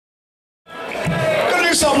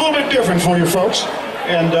do something a little bit different for you folks,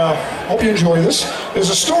 and hope you enjoy this. There's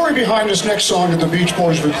a story behind this next song that the Beach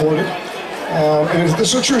Boys recorded, and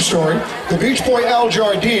this is a true story. The Beach Boy Al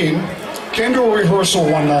Jardine came to a rehearsal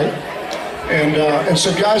one night and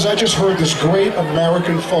said, guys, I just heard this great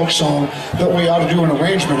American folk song that we ought to do an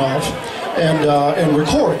arrangement of and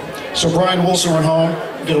record. So Brian Wilson went home,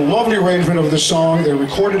 did a lovely arrangement of this song. They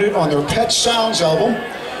recorded it on their Pet Sounds album.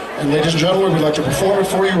 And ladies and gentlemen, we'd like to perform it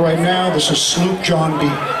for you right now. This is Sloop John B.